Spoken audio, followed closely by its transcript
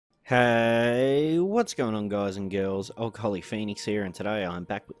Hey, what's going on, guys and girls? Alcoholic Phoenix here, and today I'm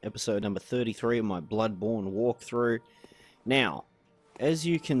back with episode number 33 of my Bloodborne walkthrough. Now, as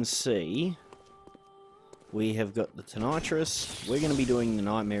you can see, we have got the Tonitrus. We're going to be doing the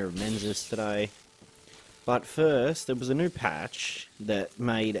Nightmare of Mensis today. But first, there was a new patch that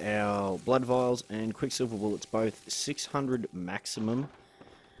made our blood vials and quicksilver bullets both 600 maximum,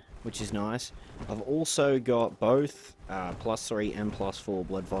 which is nice. I've also got both +3 and +4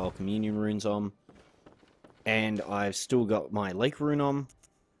 blood vial communion runes on, and I've still got my lake rune on,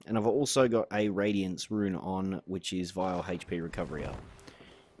 and I've also got a radiance rune on, which is vial HP recovery up.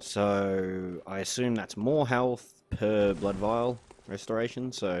 So I assume that's more health per blood vial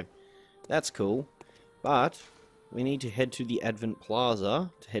restoration, so that's cool. But we need to head to the Advent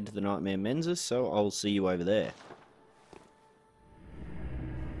Plaza to head to the Nightmare Mensis, so I'll see you over there.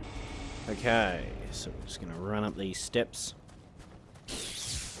 Okay, so we're just going to run up these steps.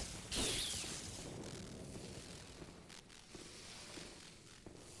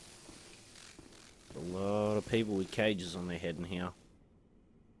 A lot of people with cages on their head in here.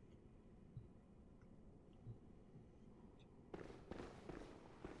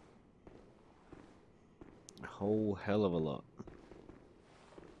 A whole hell of a lot.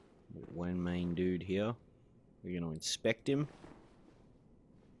 One main dude here. We're going to inspect him.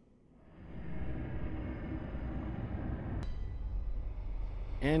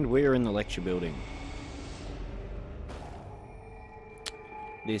 And we're in the lecture building.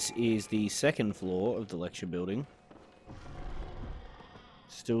 This is the second floor of the lecture building.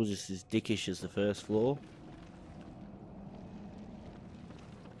 Still just as dickish as the first floor.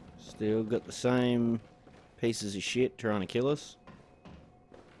 Still got the same pieces of shit trying to kill us.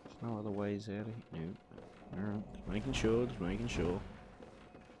 There's no other ways out of here. Nope. Alright, just making sure, just making sure.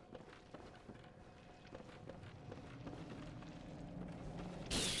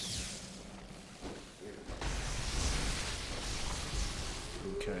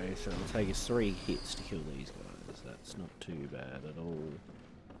 Okay, so it'll take us 3 hits to kill these guys. That's not too bad at all.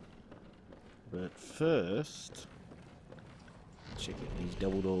 But first, check out these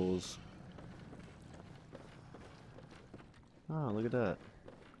double doors. Oh, look at that.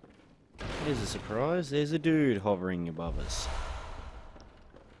 There's a surprise. There's a dude hovering above us.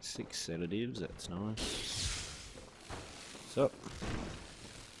 6 sedatives, that's nice. So.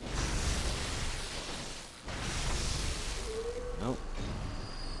 Oh.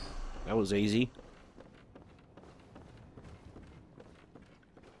 That was easy.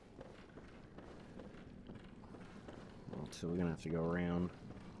 Well, so we're gonna have to go around.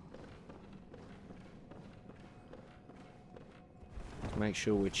 Make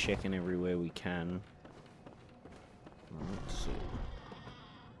sure we're checking everywhere we can. Let's see.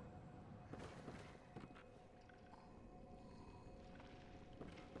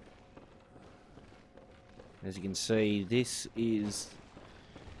 As you can see,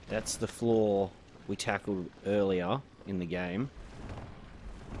 that's the floor we tackled earlier in the game.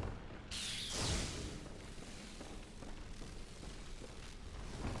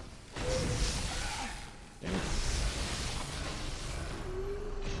 Damn it.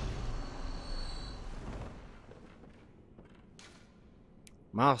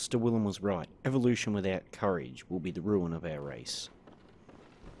 Master Willem was right. Evolution without courage will be the ruin of our race.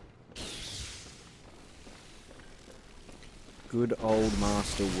 Good old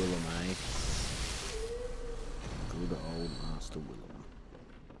Master Willem, eh? Good old Master Willem.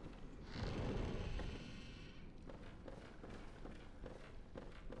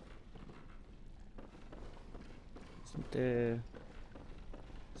 Isn't there...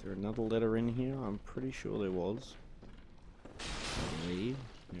 Is there another letter in here? I'm pretty sure there was. I believe.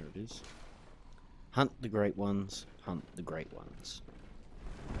 There it is. Hunt the great ones. Hunt the great ones.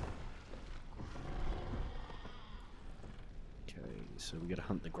 So we gotta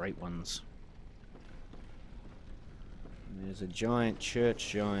hunt the great ones. And there's a giant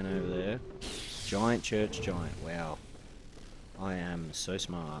church giant over there. Giant church giant. Wow. I am so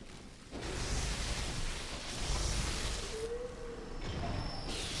smart.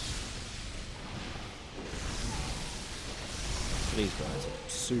 These guys are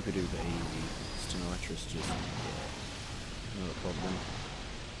super duper easy. Tonitrus just, yeah, not a problem.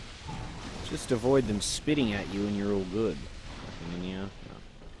 Just avoid them spitting at you and you're all good. In here? No.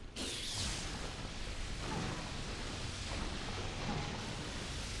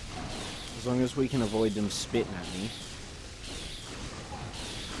 As long as we can avoid them spitting at me.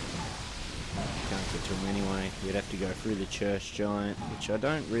 Can't get to them anyway. We'd have to go through the church giant, which I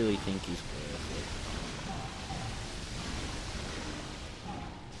don't really think is worth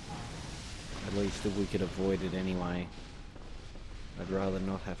it. At least if we could avoid it anyway. I'd rather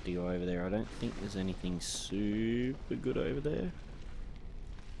not have to go over there. I don't think there's anything super good over there.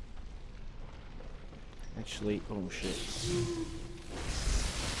 Actually, oh shit.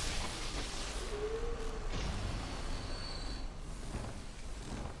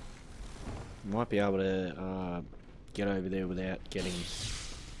 Might be able to get over there without getting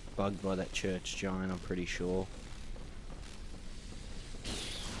bugged by that church giant, I'm pretty sure.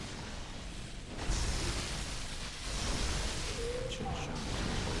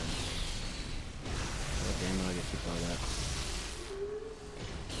 I get hit by that.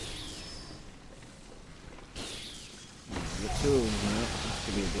 The tools, no, this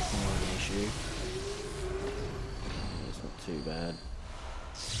could be a bit more of an issue. It's not too bad.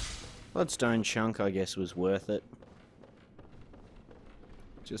 Bloodstone chunk, I guess, was worth it.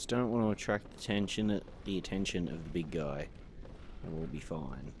 Just don't want to attract the attention of the big guy, and we'll be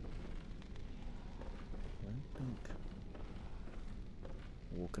fine.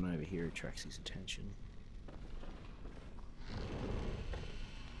 Walking over here attracts his attention.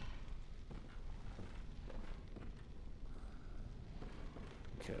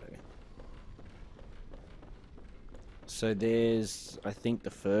 Okay. So there's, I think,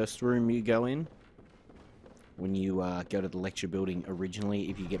 the first room you go in when you go to the lecture building originally,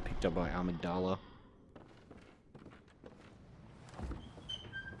 if you get picked up by Amygdala.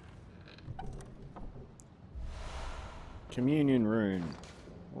 Communion room.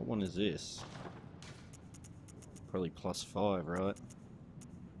 What one is this? Probably +5, right?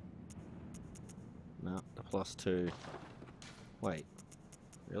 No, the +2. Wait.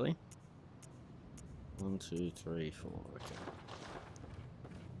 Really? 1, 2, 3, 4. Okay.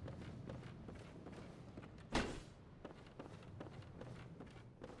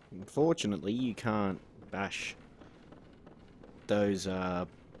 Unfortunately, you can't bash those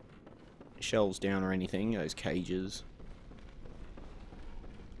shelves down or anything, those cages.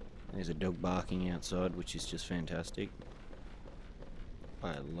 There's a dog barking outside, which is just fantastic.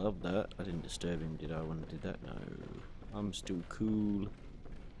 I love that. I didn't disturb him, did I, when I did that? No. I'm still cool.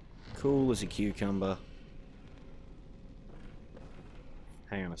 Cool as a cucumber.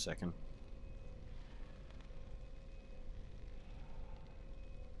 Hang on a second.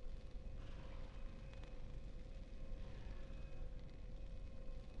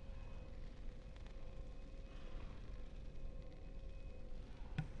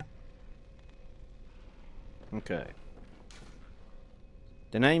 Okay.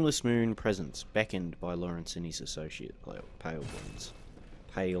 The nameless moon presence, beckoned by Lawrence and his associate, Pale Bloods.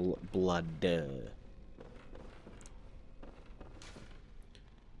 Pale Blood.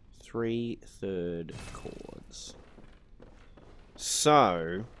 3/3 chords.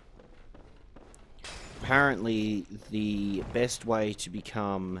 So, apparently the best way to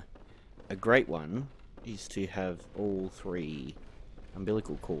become a great one is to have all 3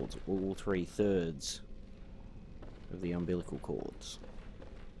 umbilical cords, all 3/3 of the umbilical cords,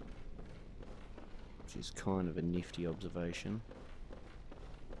 which is kind of a nifty observation.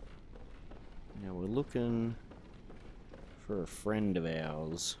 Now we're looking for a friend of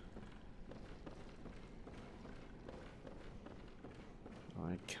ours.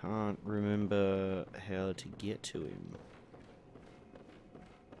 I can't remember how to get to him.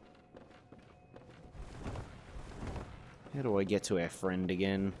 How do I get to our friend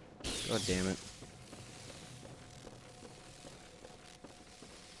again? God damn it.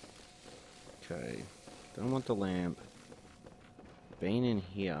 Okay. Don't want the lamp. Been in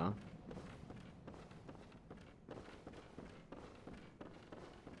here.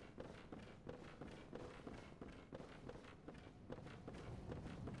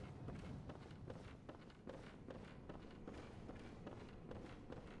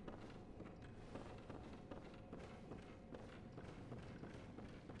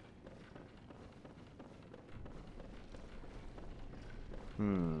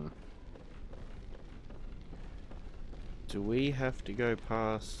 Do we have to go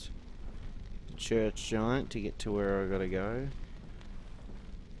past the church giant to get to where I gotta go?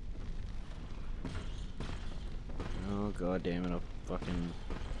 Oh god damn it, I've fucking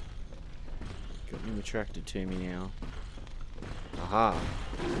got him attracted to me now. Aha!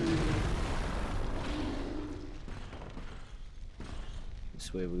 This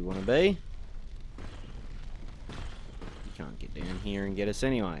is where we want to be. You can't get down here and get us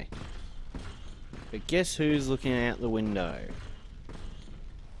anyway. But guess who's looking out the window?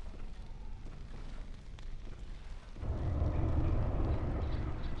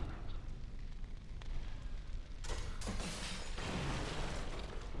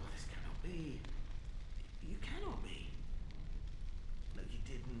 This cannot be. You cannot be. No, you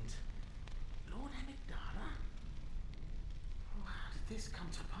didn't. Lord Amygdala? Oh, how this come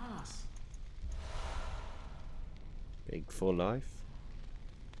to pass? Big for life.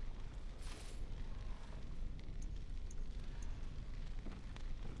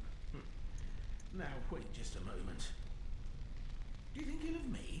 Now, wait just a moment. Do you think ill of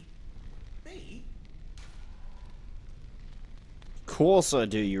me? Me? Of course I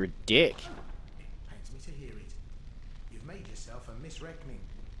do, you're a dick. Oh, it pains me to hear it. You've made yourself a misreckoning.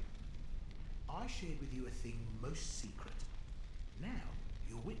 I shared with you a thing most secret. Now,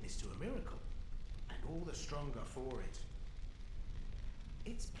 you're witness to a miracle, and all the stronger for it.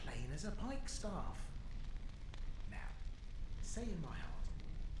 It's plain as a pikestaff. Now, say in my heart,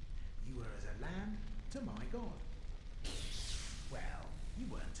 you were as a lamb to my God. Well, you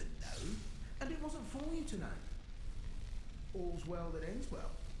weren't to know, and it wasn't for you to know. All's well that ends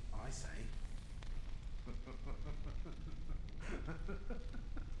well, I say.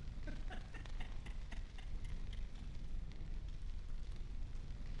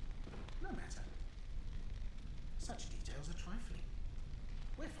 No matter. Such details are trifling.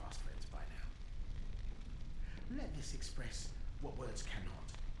 We're fast friends by now. Let this express what words cannot.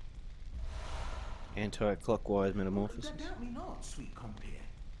 Anti-clockwise metamorphosis. Doubt me not, sweet compere.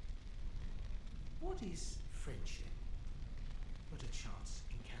 What is friendship but a chance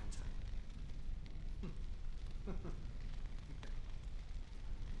encounter?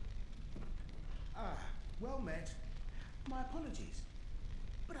 Ah, well met. My apologies,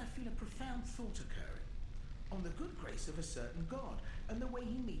 but I feel a profound thought occurring on the good grace of a certain God and the way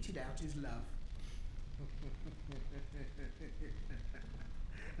he meted out his love.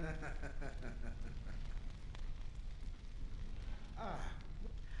 Ah,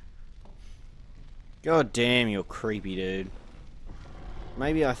 God damn, you're creepy, dude.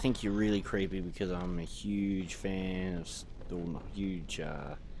 Maybe I think you're really creepy because I'm a huge fan of... Well, not huge,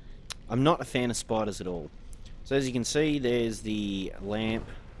 I'm not a fan of spiders at all. So as you can see, there's the lamp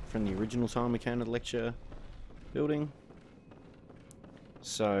from the original time we came to the lecture building.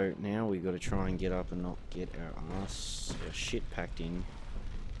 So now we've got to try and get up and not get our shit packed in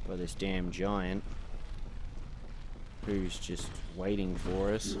by this damn giant who's just waiting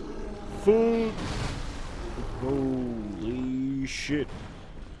for us. Fuck! Holy shit.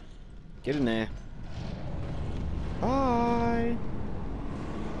 Get in there. Bye!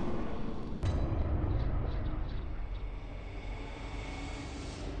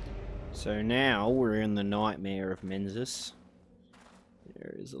 So now we're in the nightmare of Mensis.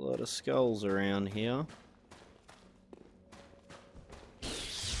 There is a lot of skulls around here.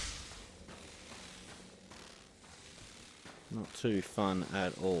 Not too fun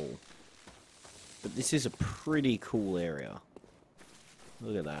at all. But this is a pretty cool area.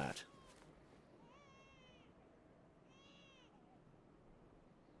 Look at that.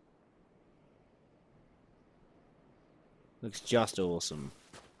 Looks just awesome.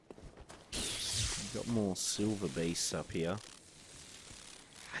 We've got more silver beasts up here.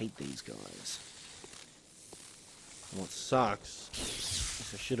 Hate these guys. What sucks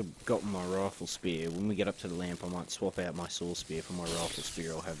is I should have gotten my rifle spear. When we get up to the lamp, I might swap out my sword spear for my rifle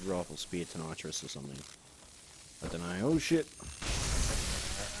spear. I'll have rifle spear to nitrous or something. I don't know. Oh shit!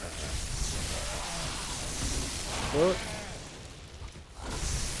 What?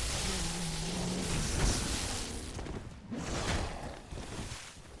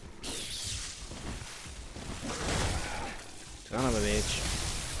 Son of a bitch.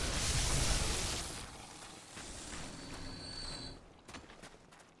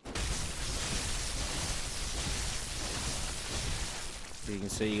 You can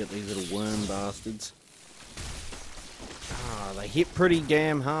see you got these little worm bastards. Ah, they hit pretty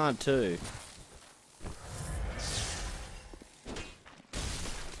damn hard too.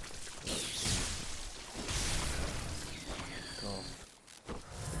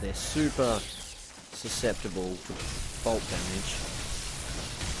 They're super susceptible to bolt damage.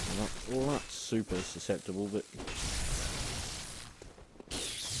 Not super susceptible, but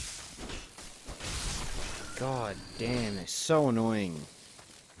god damn, they're so annoying.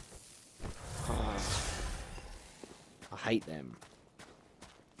 Oh, I hate them.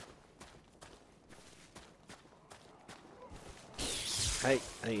 Hey,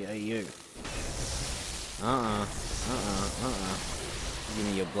 you. Give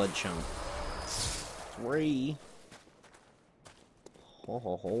me your blood chunk. 3.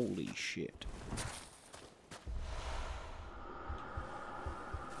 Oh, holy shit.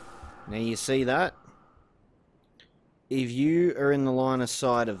 Now you see that? If you are in the line of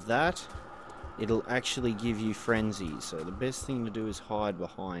sight of that, it'll actually give you frenzy. So the best thing to do is hide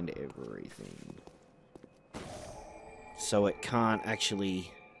behind everything. So it can't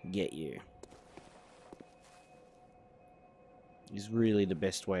actually get you. is really the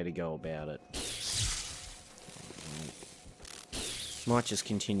best way to go about it. Might just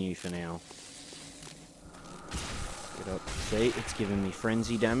continue for now. Get up. See, it's giving me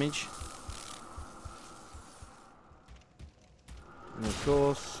frenzy damage. And of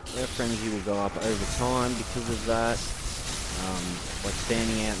course, our frenzy will go up over time because of that. Like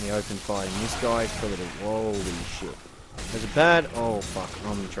standing out in the open fighting this guy is probably the... Holy shit. Is it bad? Oh fuck,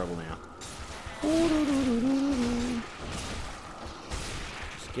 I'm in trouble now.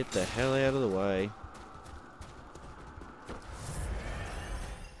 Just get the hell out of the way.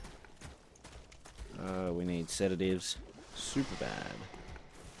 We need sedatives. Super bad.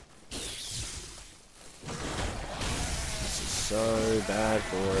 This is so bad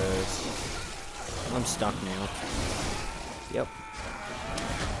for us. I'm stuck now. Yep.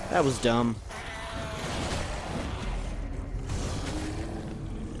 That was dumb.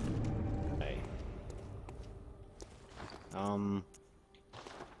 Okay.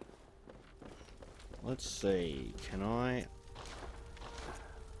 Let's see. Can I...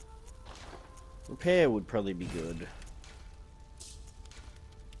 Repair would probably be good.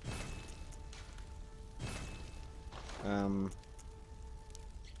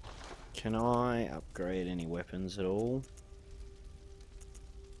 Can I upgrade any weapons at all?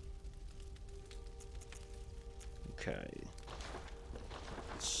 Okay.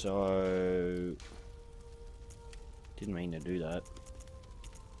 So... Didn't mean to do that.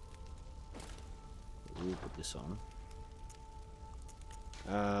 We'll put this on.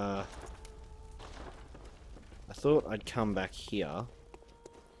 I thought I'd come back here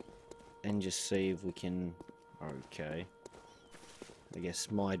and just see if we can... Okay. I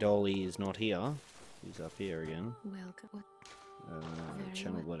guess my dolly is not here. He's up here again. Welcome.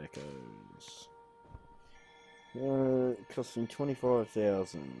 Channel blood echoes. Costing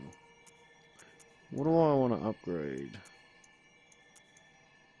 25,000. What do I want to upgrade?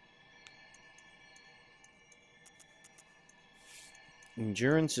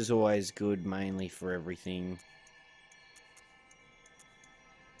 Endurance is always good, mainly for everything.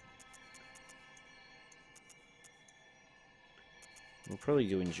 We'll probably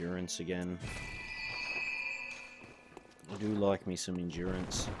do endurance again. I do like me some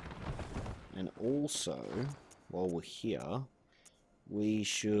endurance. And also, while we're here, we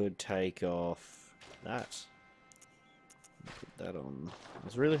should take off that. Put that on. I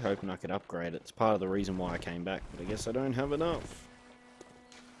was really hoping I could upgrade it. It's part of the reason why I came back, but I guess I don't have enough.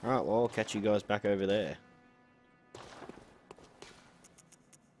 Alright, well, I'll catch you guys back over there.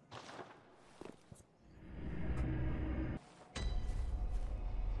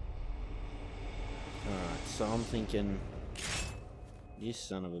 Alright, so I'm thinking this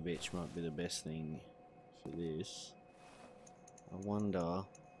son of a bitch might be the best thing for this. I wonder...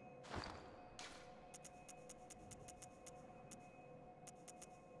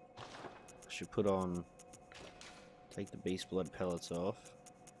 I should put on... Take the beast blood pellets off.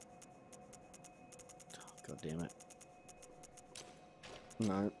 God damn it.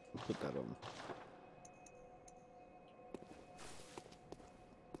 No, put that on.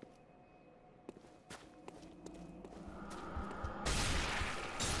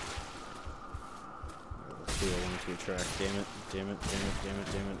 That's who I wanted to attract. Damn it, damn it, damn it, damn it,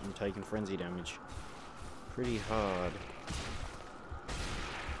 damn it. I'm taking frenzy damage. Pretty hard.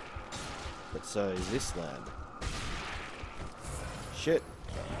 But so is this lad. Shit.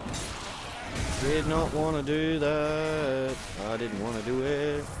 Did not want to do that. I didn't want to do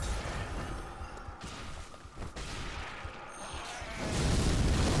it.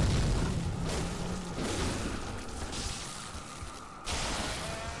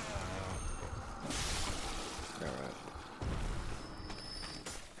 Alright.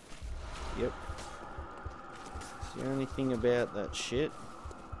 Yep. It's the only thing about that shit.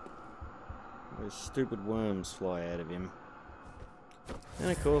 Those stupid worms fly out of him. And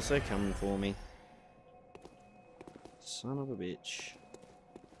of course they're coming for me. Son of a bitch.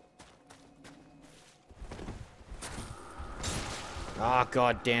 Ah,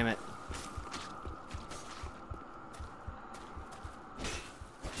 god damn it.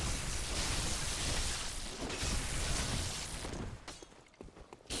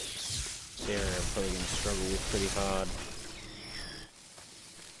 This area I'm probably going to struggle with pretty hard.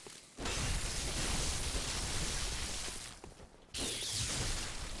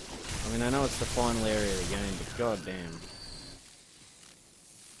 I mean, I know it's the final area of the game, but goddamn.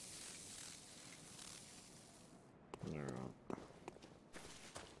 Alright.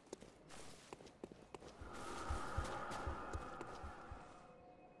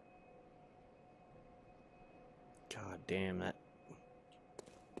 God damn that.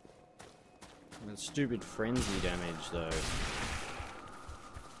 That stupid frenzy damage, though.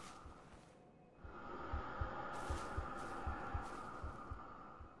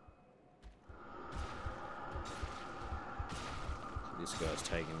 this guy's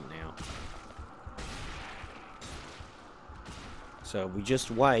taking it now. So if we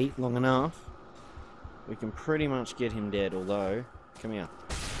just wait long enough, we can pretty much get him dead, although... Come here.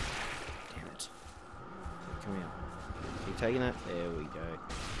 Damn it. Come here. Keep taking that. There we go.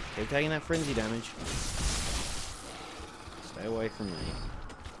 Keep taking that frenzy damage. Stay away from me.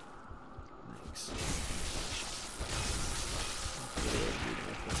 Thanks.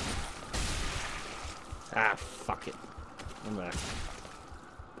 Ah, fuck it. I'm back.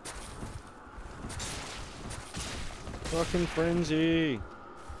 Fucking frenzy.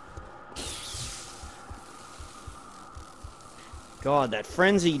 God, that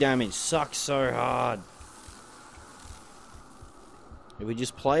frenzy damage sucks so hard. If we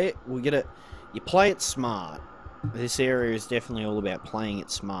just play it, we'll get it. You play it smart. This area is definitely all about playing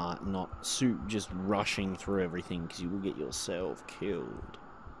it smart, not just rushing through everything, because you will get yourself killed.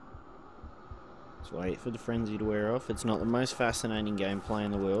 Just wait for the frenzy to wear off. It's not the most fascinating gameplay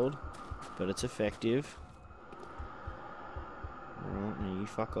in the world, but it's effective. Alright, now you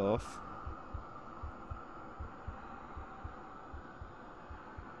fuck off.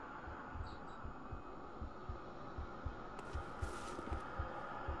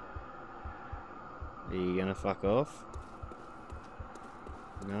 Are you gonna fuck off?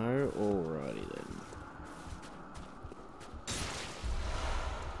 No? Alrighty then.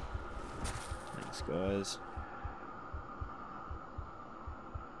 Thanks, guys.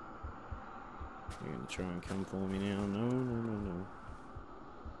 You're gonna try and come for me now? No, no, no, no.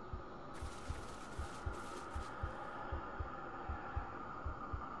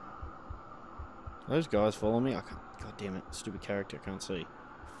 Those guys follow me? I can't. God damn it. Stupid character. I can't see.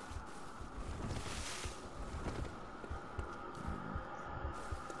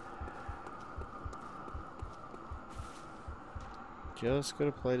 Just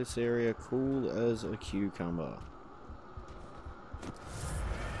gotta play this area cool as a cucumber.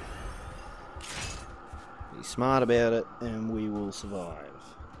 Be smart about it, and we will survive.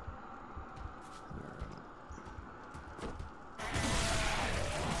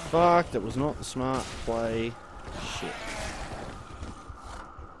 Fuck, that was not the smart play. Shit.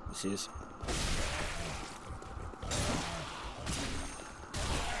 This is.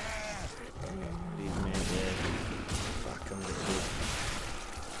 Leave me there. Fuck, I'm gonna kill.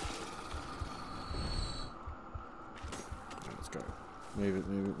 Let's go. Move it,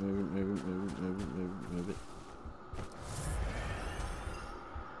 move it, move it, move it, move it, move it, move it, move it.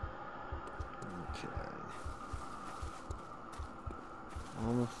 Okay.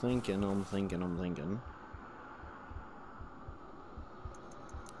 I'm thinking.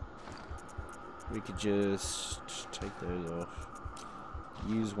 We could just take those off.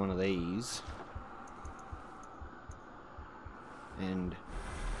 Use one of these. And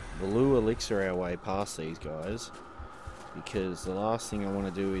blue elixir our way past these guys. Because the last thing I want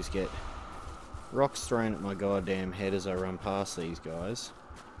to do is get rocks thrown at my goddamn head as I run past these guys.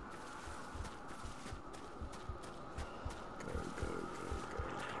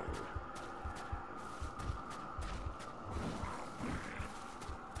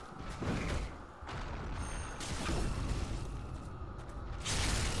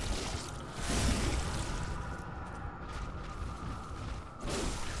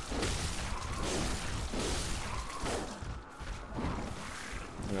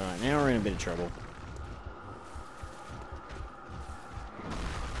 Alright, now we're in a bit of trouble.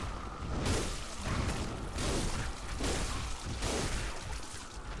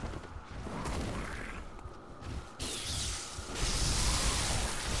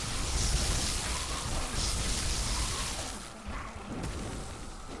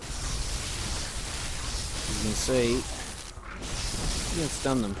 You can see, you can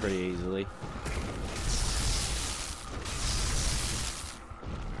stun them pretty easily.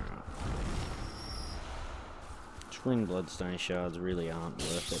 Twin bloodstone shards really aren't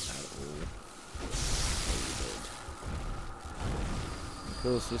worth it at all. Of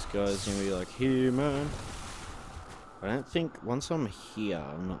course, this guy's gonna be like, here, man. I don't think, once I'm here,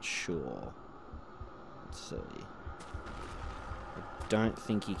 I'm not sure. Let's see. I don't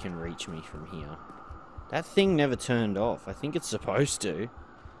think he can reach me from here. That thing never turned off. I think it's supposed to.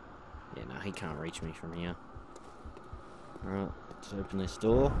 Yeah, no, he can't reach me from here. Alright, let's open this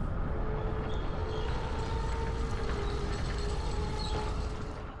door.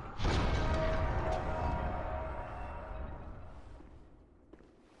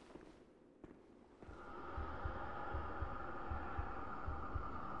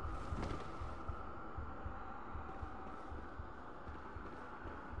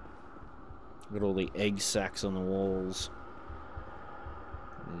 Got all the egg sacs on the walls.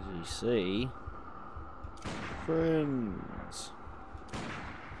 As you see, friends.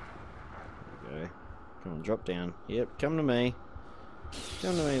 Come on, drop down. Yep, come to me.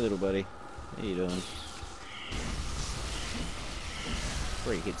 Come to me, little buddy. How you doing?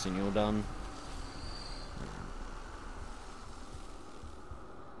 3 hits and you're done.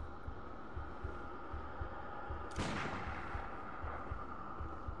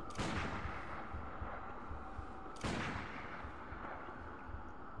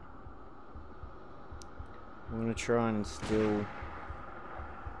 I'm going to try and instill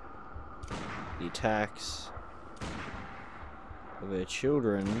the attacks of her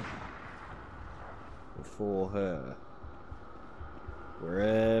children before her,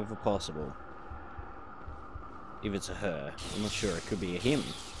 wherever possible. If it's a her, I'm not sure, it could be a him.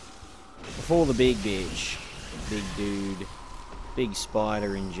 Before the big bitch, big dude, big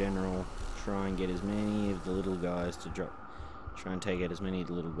spider in general. Try and get as many of the little guys to drop. Try and take out as many of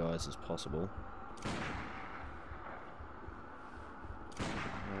the little guys as possible.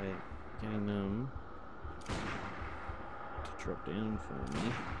 Right, getting them to drop down for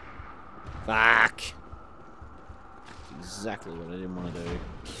me. Fuck! That's exactly what I didn't want to do.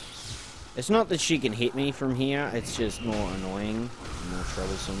 It's not that she can hit me from here, it's just more annoying, more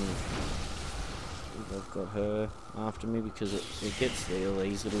troublesome. I've got her after me because it gets all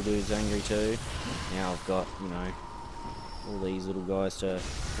these little dudes angry too. Now I've got, you know, all these little guys to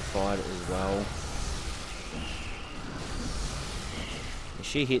fight it as well. And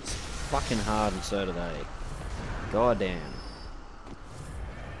she hits fucking hard and so do they. Goddamn.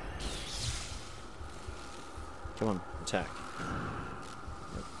 Come on, attack.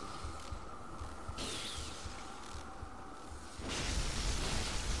 Yep.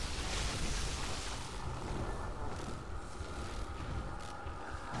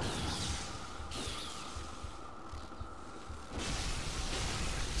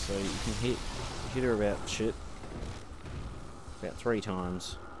 So you can hit her about shit. About 3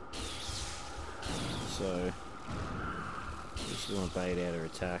 times. So just want to bait out her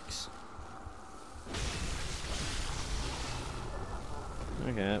attacks.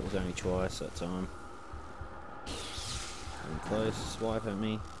 Okay, that was only twice that time. Come close, swipe at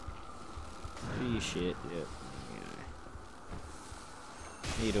me. Do your shit, yep.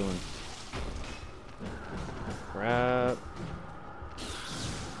 How you doing? Crap.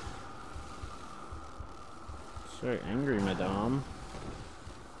 So angry, madame.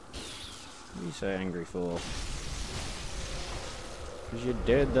 What are you so angry for? Because you're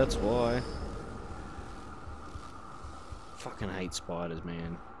dead, that's why. Fucking hate spiders,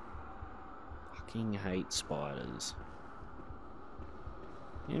 man. Fucking hate spiders.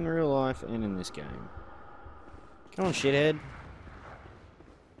 In real life and in this game. Come on, shithead.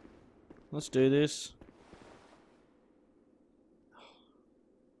 Let's do this.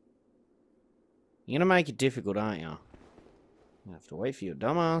 You're gonna make it difficult, aren't you? You have to wait for your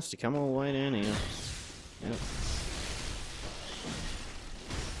dumbass to come all the way down here. Yep.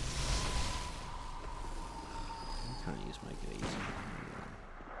 Can't you just make it easy?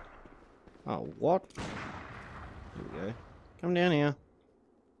 Oh, what? Here we go. Come down here.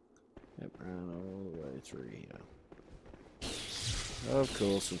 Yep, run all the way through here. Of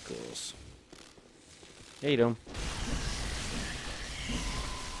course, of course. Eat 'em.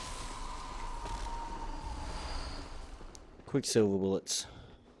 Quicksilver bullets.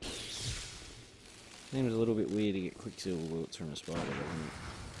 Seems a little bit weird to get quicksilver bullets from a spider, doesn't it?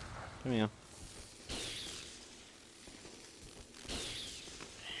 Come here.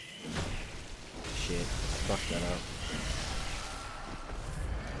 Shit, fucked that up.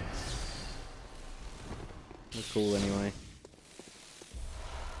 Looks cool anyway.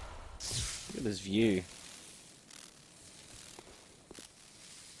 Look at this view.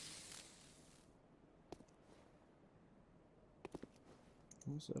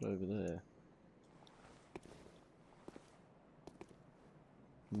 What's that over there?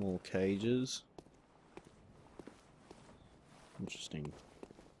 More cages. Interesting.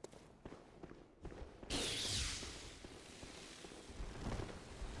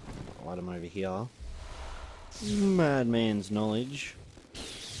 Item over here. Madman's knowledge.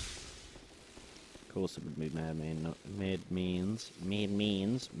 Of course it would be madman's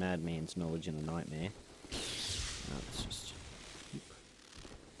knowledge in a nightmare. No, it's just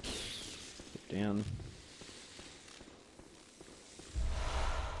put down.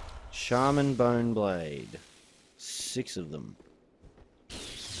 Shaman bone blade. 6 of them.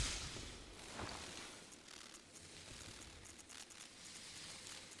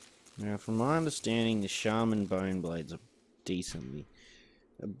 Now, from my understanding, the shaman bone blades are decently.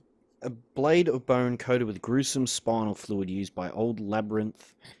 A blade of bone coated with gruesome spinal fluid used by old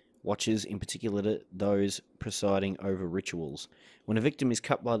labyrinth watchers, in particular those presiding over rituals. When a victim is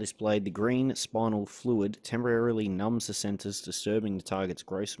cut by this blade, the green spinal fluid temporarily numbs the centers, disturbing the target's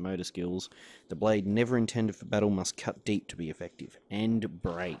gross motor skills. The blade, never intended for battle, must cut deep to be effective. And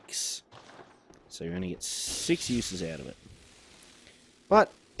breaks. So you only get 6 uses out of it.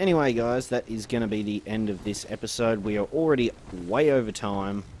 But anyway, guys, that is going to be the end of this episode. We are already way over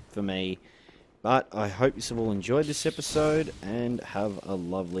time for me. But I hope you have all enjoyed this episode and have a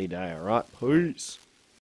lovely day, alright? Peace!